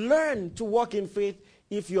cannot learn to walk in faith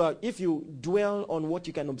if you dwell on what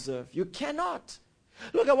you can observe. You cannot.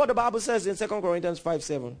 Look at what the Bible says in 2 Corinthians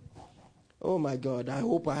 5:7. Oh my God, I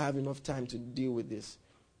hope I have enough time to deal with this.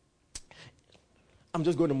 I'm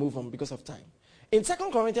just going to move on because of time. In 2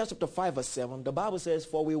 Corinthians chapter 5 verse 7, the Bible says,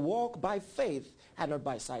 for we walk by faith and not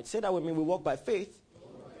by sight. Say that with me, we walk by faith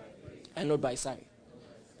and not by sight.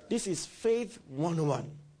 This is faith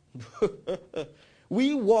 101.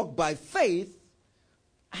 We walk by faith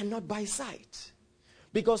and not by sight.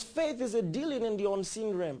 Because faith is a dealing in the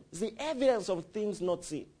unseen realm. It's the evidence of things not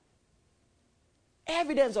seen.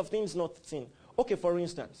 Evidence of things not seen. Okay, for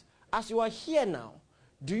instance, as you are here now,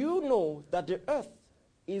 do you know that the earth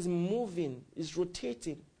is moving, is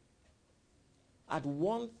rotating at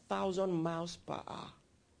 1,000 miles per hour?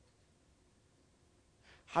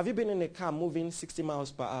 Have you been in a car moving 60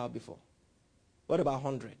 miles per hour before? What about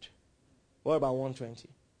 100? What about 120?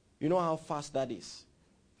 You know how fast that is?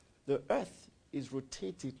 The earth is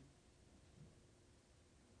rotating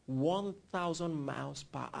 1,000 miles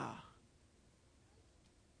per hour.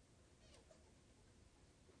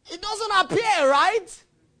 It doesn't appear, right?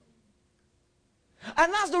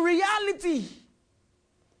 And that's the reality.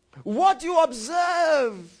 What you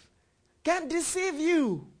observe can deceive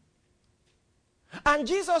you. And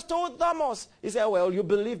Jesus told Thomas, he said, well, you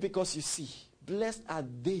believe because you see. Blessed are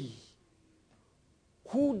they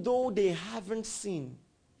who, though they haven't seen,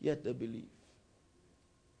 yet they believe.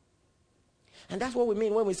 And that's what we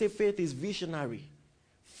mean when we say faith is visionary.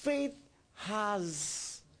 Faith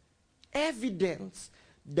has evidence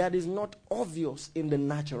that is not obvious in the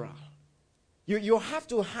natural. You have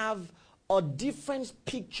to have a different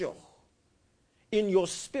picture in your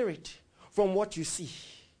spirit from what you see.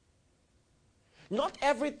 Not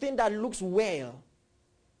everything that looks well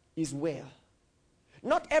is well.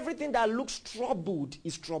 Not everything that looks troubled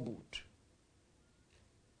is troubled.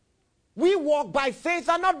 We walk by faith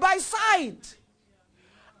and not by sight.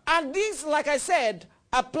 And this, like I said,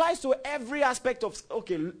 applies to every aspect of...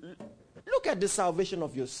 Okay, look at the salvation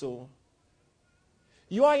of your soul.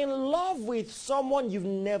 You are in love with someone you've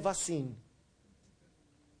never seen.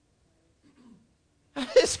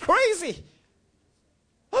 It's crazy.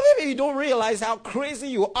 Or maybe you don't realize how crazy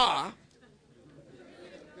you are.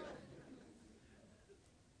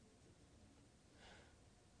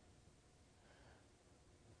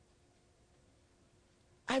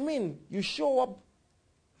 I mean, you show up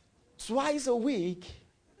twice a week.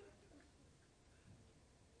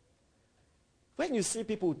 When you see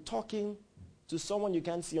people talking to someone you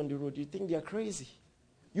can't see on the road, you think they're crazy.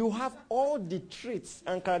 You have all the traits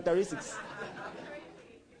and characteristics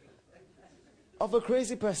of a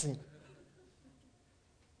crazy person.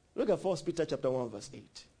 Look at 1 Peter chapter 1 verse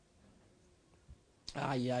 8.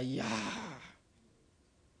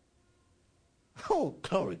 Oh,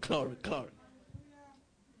 glory, glory, glory.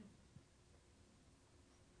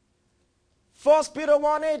 1 Peter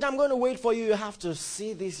 1:8, I'm going to wait for you. You have to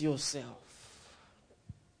see this yourself.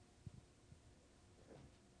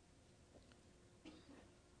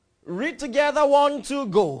 Read together, 1, 2,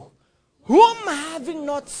 go. Whom having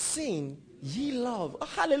not seen, ye love. Oh,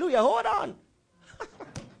 hallelujah, hold on.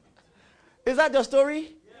 Is that the story?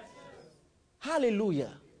 Yes.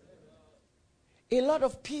 Hallelujah. A lot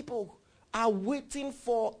of people are waiting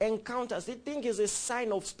for encounters. They think it's a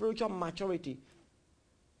sign of spiritual maturity.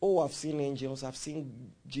 Oh, I've seen angels. I've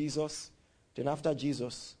seen Jesus. Then after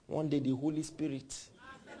Jesus, one day the Holy Spirit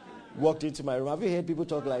walked into my room. Have you heard people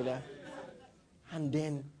talk like that? And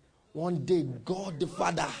then one day God the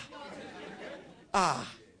Father.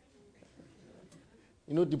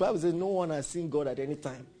 You know, the Bible says no one has seen God at any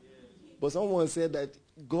time. But someone said that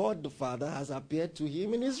God the Father has appeared to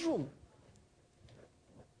him in his room.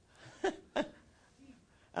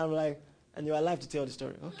 I'm like, and you're alive to tell the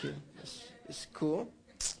story. Okay, it's cool.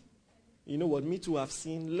 You know what? Me too have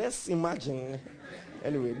seen. Let's imagine.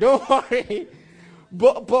 Anyway, don't worry.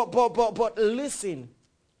 But listen.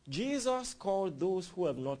 Jesus called those who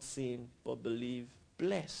have not seen but believe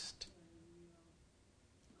blessed.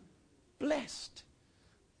 Blessed.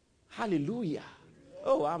 Hallelujah.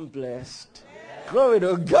 Oh, I'm blessed. Glory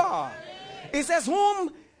to God. It says,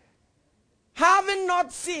 whom having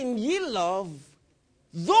not seen ye love,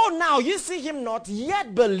 though now you see him not,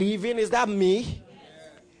 yet believing. Is that me?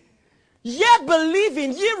 Yet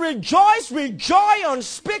believing, ye rejoice with joy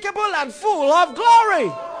unspeakable and full of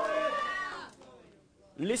glory.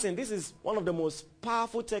 Listen, this is one of the most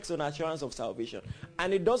powerful texts on assurance of salvation.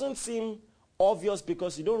 And it doesn't seem obvious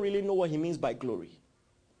because you don't really know what he means by glory.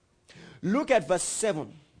 Look at verse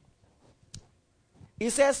 7.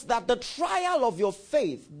 It says that the trial of your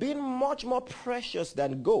faith, being much more precious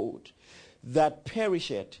than gold, that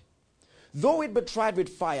perisheth, though it be tried with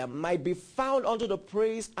fire, might be found unto the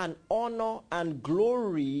praise and honor and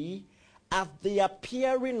glory at the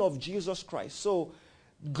appearing of Jesus Christ. So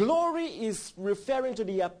Glory is referring to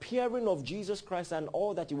the appearing of Jesus Christ and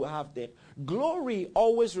all that you will have there. Glory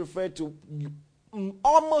always referred to,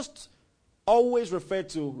 almost always referred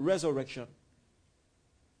to resurrection.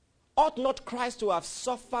 Ought not Christ to have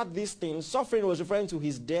suffered these things? Suffering was referring to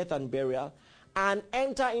his death and burial, and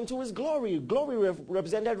enter into his glory. Glory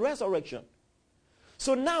represented resurrection.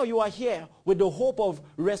 So now you are here with the hope of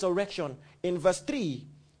resurrection. In verse 3,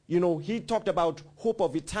 he talked about hope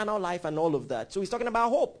of eternal life and all of that. So he's talking about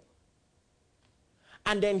hope.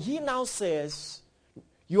 And then he now says,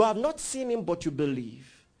 you have not seen him, but you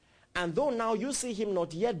believe. And though now you see him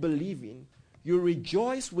not yet believing, you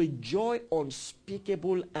rejoice with joy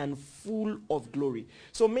unspeakable and full of glory.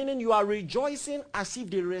 So meaning you are rejoicing as if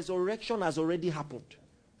the resurrection has already happened.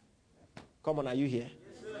 Come on, are you here?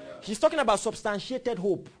 Yes, he's talking about substantiated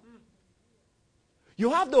hope.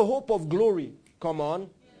 You have the hope of glory. Come on. Yes,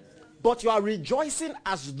 but you are rejoicing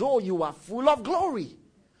as though you are full of glory.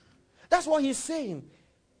 That's what he's saying.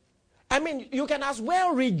 I mean, you can as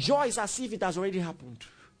well rejoice as if it has already happened.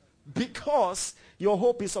 Because your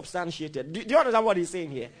hope is substantiated. Do you understand what he's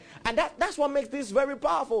saying here? And that's what makes this very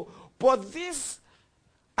powerful. But this,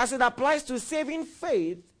 as it applies to saving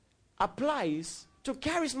faith, applies to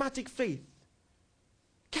charismatic faith.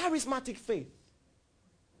 Charismatic faith.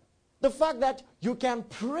 The fact that you can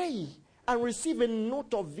pray and receive a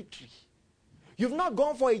note of victory. You've not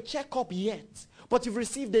gone for a checkup yet, but you've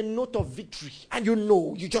received a note of victory. And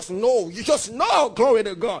you just know, glory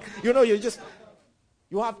to God.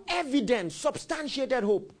 You have evidence, substantiated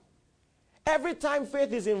hope. Every time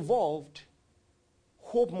faith is involved,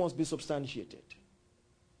 hope must be substantiated.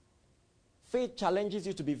 Faith challenges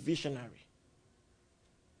you to be visionary.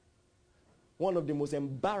 One of the most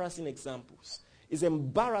embarrassing examples is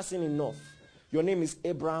embarrassing enough. Your name is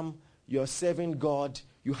Abraham, you're serving God,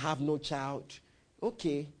 you have no child.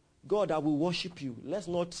 Okay, God, I will worship you. Let's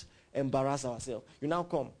not embarrass ourselves. You now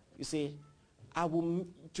come, you say,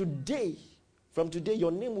 from today,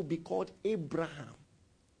 your name will be called Abraham.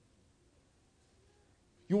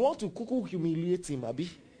 You want to cuckoo humiliate him, Abi?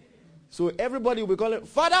 So everybody will be calling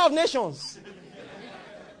Father of Nations.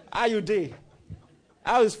 How you there?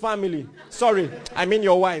 How is family? Sorry, I mean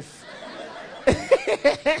your wife.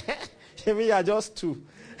 You mean you are just two.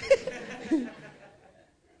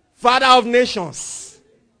 Father of Nations.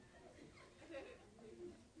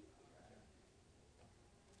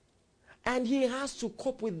 And he has to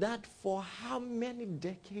cope with that for how many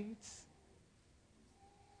decades?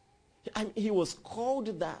 He was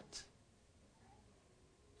called that.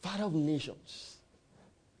 Father of Nations.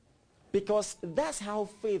 Because that's how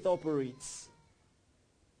faith operates.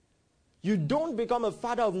 You don't become a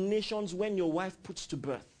father of nations when your wife puts to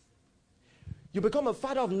birth. You become a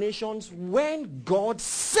father of nations when God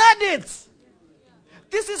said it.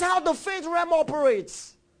 This is how the faith realm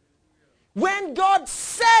operates. When God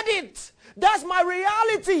said it, that's my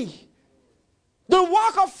reality. The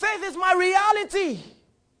work of faith is my reality.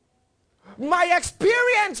 My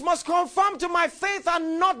experience must conform to my faith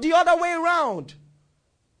and not the other way around.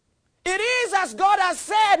 It is as God has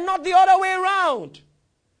said, not the other way around.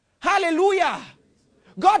 Hallelujah.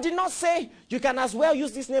 God did not say, you can as well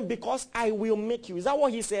use this name because I will make you. Is that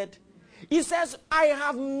what he said? He says, I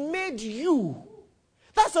have made you.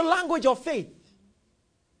 That's the language of faith.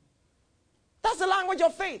 That's the language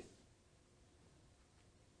of faith.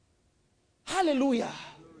 Hallelujah.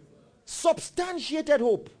 Substantiated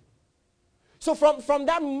hope. So from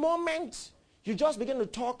that moment, you just begin to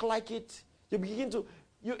talk like it. You begin to,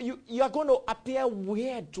 you are going to appear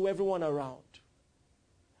weird to everyone around.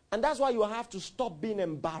 And that's why you have to stop being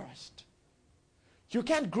embarrassed. You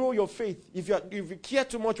can't grow your faith if you care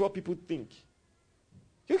too much what people think.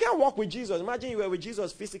 You can't walk with Jesus. Imagine you were with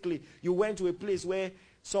Jesus physically. You went to a place where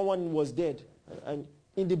someone was dead. And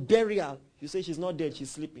in the burial, you say she's not dead,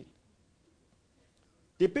 she's sleeping.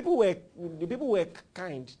 The people were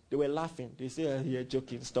kind. They were laughing. They say, oh, you're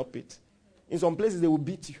joking, stop it. In some places, they will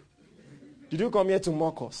beat you. Did you come here to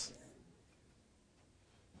mock us?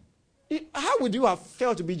 How would you have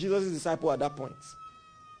felt to be Jesus' disciple at that point?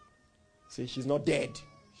 Say, she's not dead.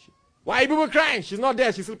 Why are people crying? She's not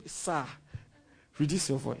dead, she's sleeping. Sir, reduce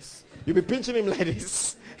your voice. You'll be pinching him like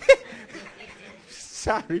this.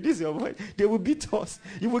 Sir, reduce your voice. They will beat us.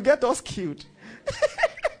 You will get us killed.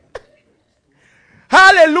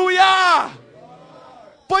 Hallelujah!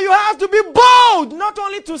 But you have to be bold, not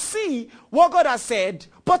only to see what God has said,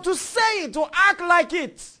 but to say it, to act like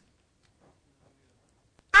it.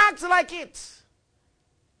 Act like it.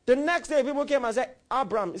 The next day, people came and said,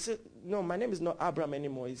 Abraham. He said, no, my name is not Abraham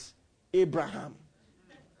anymore. It's Abraham.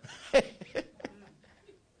 The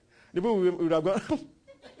people would have gone.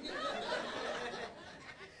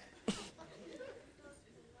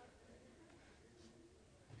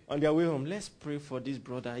 On their way home, let's pray for this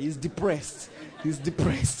brother. He's depressed. He's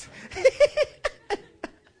depressed.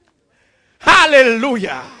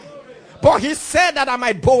 Hallelujah. But he said that I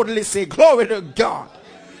might boldly say, glory to God.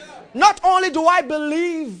 Not only do I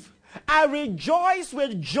believe, I rejoice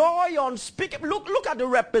with joy unspeakable. Look at the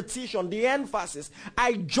repetition, the emphasis.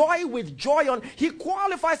 I joy with joy on. He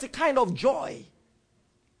qualifies the kind of joy.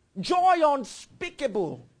 Joy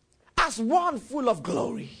unspeakable as one full of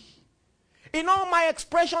glory. In all my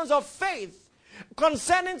expressions of faith,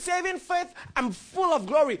 concerning saving faith, I'm full of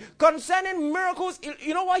glory. Concerning miracles,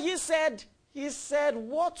 you know what he said? He said,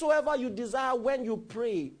 whatsoever you desire when you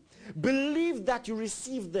pray, believe that you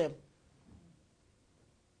receive them.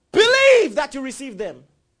 Believe that you receive them.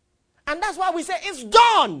 And that's why we say it's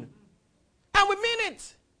done. And we mean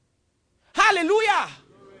it. Hallelujah.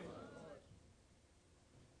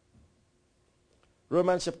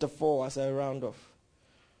 Romans chapter 4 as I round off.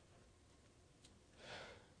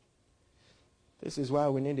 This is why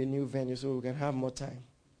we need a new venue so we can have more time.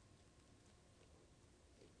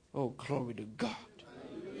 Oh, glory to God.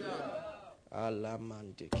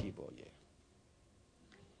 Alamante kiboye.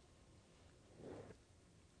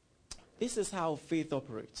 This is how faith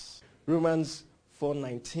operates. Romans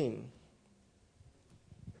 4:19.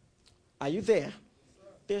 Are you there?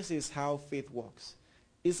 This is how faith works.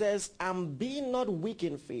 It says, and being not weak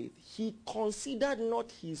in faith, he considered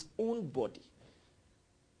not his own body.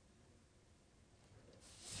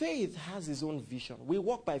 Faith has its own vision. We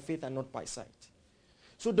walk by faith and not by sight.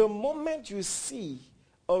 So the moment you see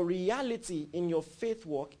a reality in your faith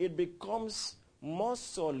walk, it becomes more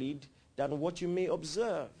solid than what you may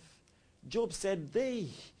observe. Job said, they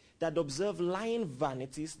that observe lying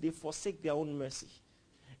vanities, they forsake their own mercy.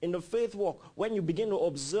 In the faith walk, when you begin to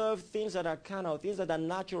observe things that are carnal, things that are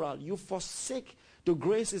natural, you forsake the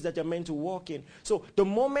graces that you're meant to walk in. So the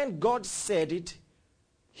moment God said it,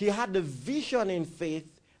 he had the vision in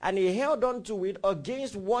faith, and he held on to it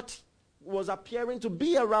against what was appearing to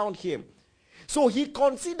be around him. So he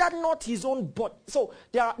considered not his own body. So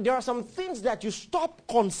there are some things that you stop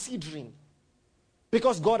considering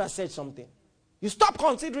because God has said something. You stop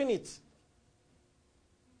considering it.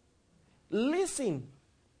 Listen.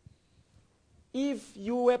 If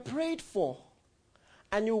you were prayed for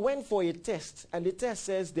and you went for a test and the test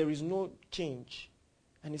says there is no change,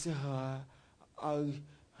 and you say,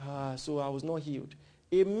 so I was not healed,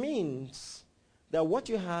 it means that what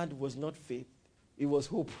you had was not faith. It was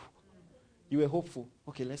hope. You were hopeful.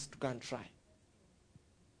 Okay, let's go and try.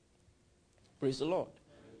 Praise the Lord.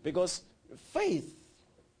 Because faith,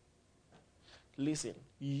 listen,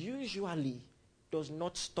 usually does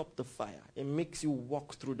not stop the fire. It makes you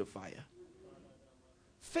walk through the fire.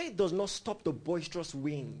 Faith does not stop the boisterous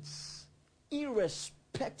winds.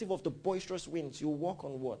 Irrespective of the boisterous winds, you walk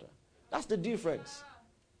on water. That's the difference.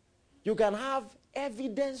 You can have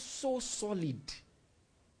evidence so solid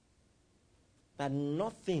that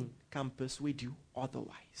nothing can persuade you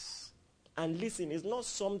otherwise. And listen, it's not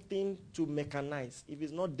something to mechanize. If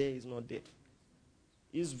it's not there, it's not there.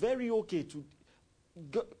 It's very okay to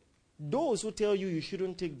go. Those who tell you you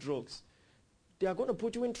shouldn't take drugs, they are going to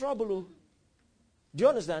put you in trouble. Do you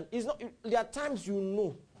understand? It's not. There are times you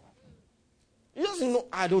know. You just know,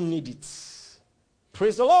 I don't need it.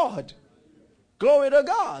 Praise the Lord. Glory to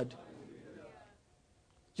God.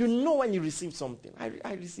 You know when you receive something.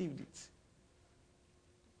 I received it.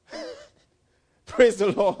 Praise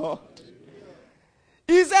the Lord.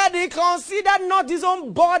 He said he considered not his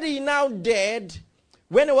own body now dead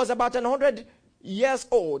when he was about 100 years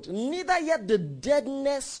old, neither yet the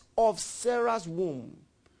deadness of Sarah's womb.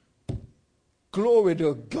 Glory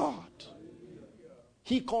to God.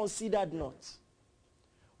 He considered not.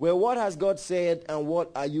 Well, what has God said and what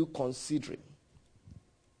are you considering?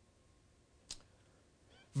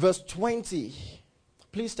 Verse 20.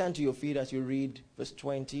 Please stand to your feet as you read verse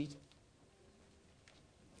 20.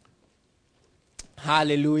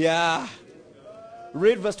 Hallelujah.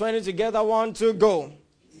 Read verse 20 together. 1, 2, go.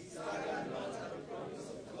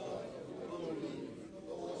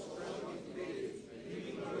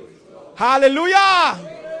 Hallelujah.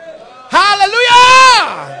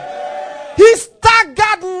 Hallelujah. He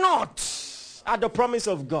staggered not at the promise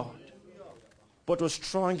of God, but was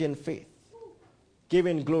strong in faith,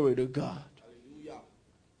 giving glory to God.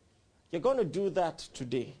 You're going to do that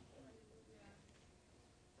today.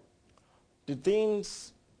 The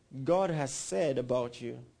things God has said about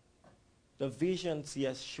you, the visions he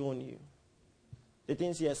has shown you, the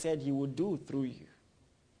things he has said he will do through you,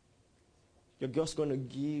 you're just going to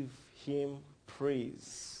give him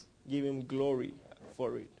praise, give him glory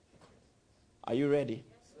for it. Are you ready?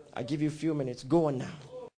 I'll give you a few minutes. Go on now.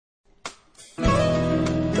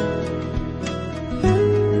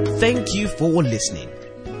 Thank you for listening.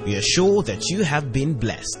 We are sure that you have been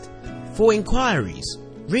blessed. For inquiries,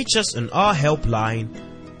 reach us on our helpline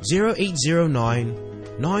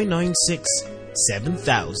 0809 996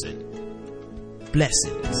 7000.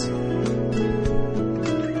 Blessings.